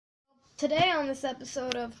today on this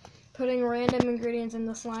episode of putting random ingredients in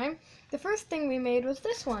the slime, the first thing we made was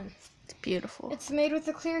this one. It's beautiful. It's made with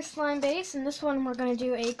a clear slime base, and this one we're going to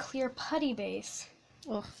do a clear putty base.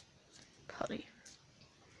 Ugh, putty.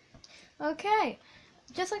 Okay,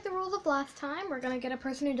 just like the rules of last time, we're going to get a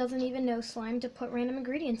person who doesn't even know slime to put random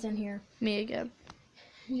ingredients in here. Me again.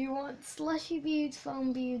 You want slushy beads,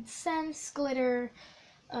 foam beads, scents, glitter,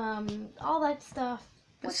 all that stuff.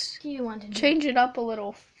 What do you want to do? Change it up a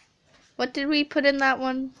little. What did we put in that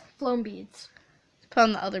one? Foam beads. Put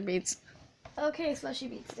on the other beads. Okay, slushy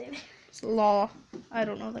beads, David. It's law. I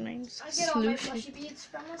don't know the names. I get all my slushy beads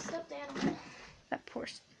from a stuffed animal. That poor.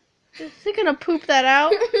 Is he gonna poop that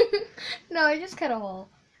out? No, I just cut a hole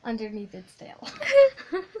underneath its tail.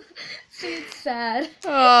 See, it's sad.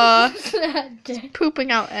 Sad day.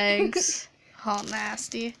 Pooping out eggs. Oh,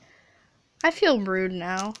 nasty. I feel rude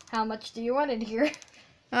now. How much do you want in here?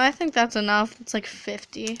 I think that's enough. It's like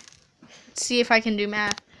 50. Let's see if I can do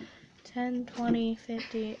math. 10, 20,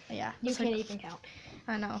 50. Yeah. You can't even count.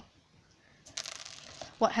 I know.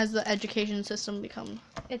 What has the education system become?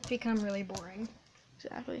 It's become really boring.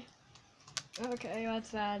 Exactly. Okay, that's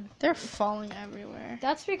sad. They're falling everywhere.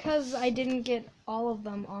 That's because I didn't get all of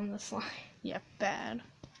them on the slime. Yeah, bad.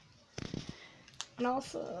 And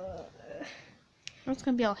also... It's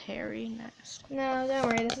gonna be all hairy next. No, don't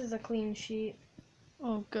worry. This is a clean sheet.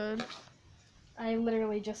 Oh, good. I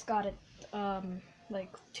literally just got it, like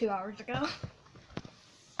 2 hours ago.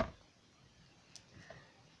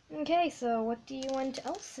 Okay, so what do you want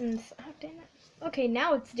else in this? Oh, damn it. Okay,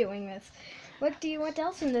 now it's doing this. What do you want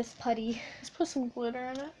else in this putty? Let's put some glitter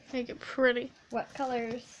in it. Make it pretty. What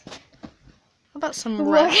colors? How about some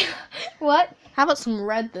red? What? How about some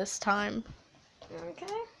red this time? Okay.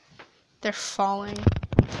 They're falling.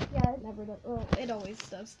 Yeah, it never does. Oh, it always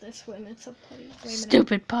does this when it's a putty. Wait a minute.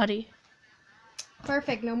 Stupid putty.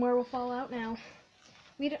 Perfect. No more will fall out now.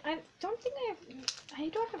 I don't think I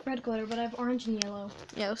don't have red glitter, but I have orange and yellow.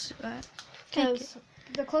 Yeah, let's do that. Because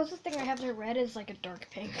the closest thing I have to red is like a dark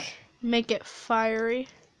pink. Make it fiery.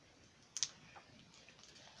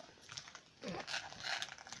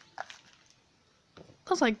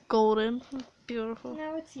 That's like golden. Beautiful.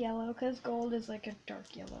 No, it's yellow because gold is like a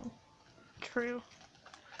dark yellow. True.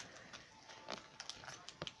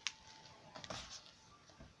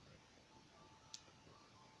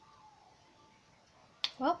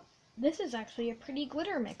 Well, this is actually a pretty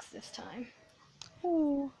glitter mix this time.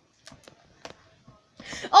 Ooh.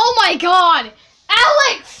 Oh my god!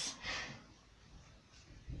 Alex!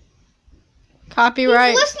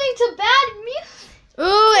 Copyright. He's listening to bad music!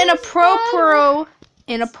 Ooh,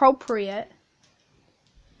 inappropriate.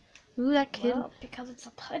 Ooh, that kid. Well, because it's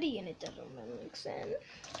a putty and it doesn't mix in.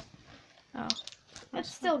 Oh.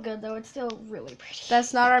 It's still good though, it's still really pretty.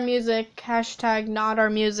 That's not our music. Hashtag not our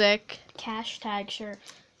music. Hashtag sure.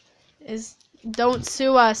 Don't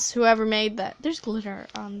sue us, whoever made that. There's glitter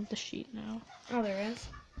on the sheet now. Oh, there is?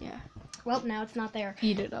 Yeah. Well, now it's not there.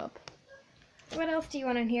 Eat it up. What else do you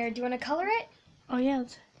want in here? Do you want to color it? Oh yeah,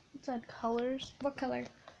 let's add colors. What color?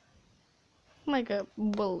 Like a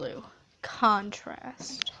blue.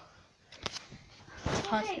 Contrast.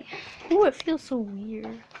 Okay. Ooh, it feels so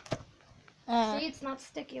weird. See, it's not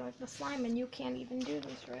sticky like the slime, and you can't even do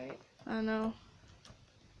this right. I know.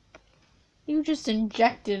 You just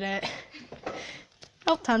injected it.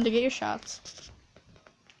 Oh, time to get your shots.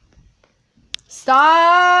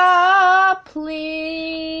 Stop,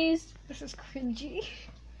 please. This is cringy.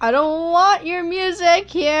 I don't want your music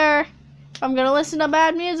here. If I'm gonna listen to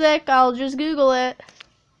bad music, I'll just Google it.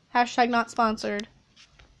 Hashtag not sponsored.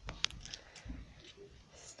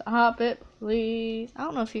 Stop it, please. I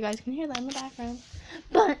don't know if you guys can hear that in the background.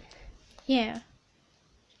 But, yeah.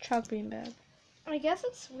 Chalk being bad. I guess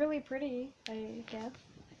it's really pretty, I guess.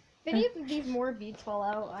 If any of these more beads fall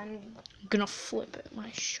out, I'm gonna flip it, my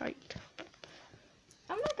shite.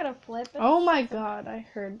 I'm not gonna flip it. Oh my god, I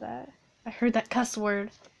heard that. I heard that cuss word.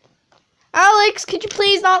 Alex, could you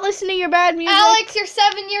please not listen to your bad music? Alex, you're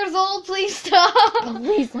 7 years old. Please stop.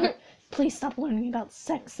 Oh, please stop learning about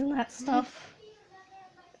sex and that stuff.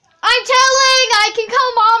 I'm telling. I can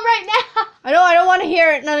call mom right now. I don't want to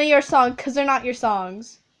hear none of your songs because they're not your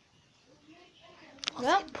songs.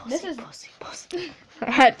 Well, this is pussy. I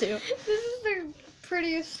had to. This is the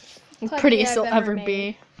prettiest putty Prettiest I've it'll ever made.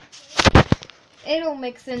 be. It'll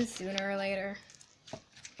mix in sooner or later.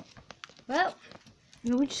 Well,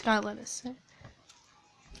 We just gotta let it sit.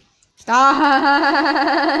 Stop!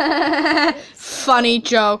 Funny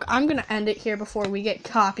joke. I'm gonna end it here before we get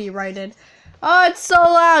copyrighted. Oh, it's so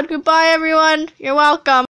loud. Goodbye, everyone. You're welcome.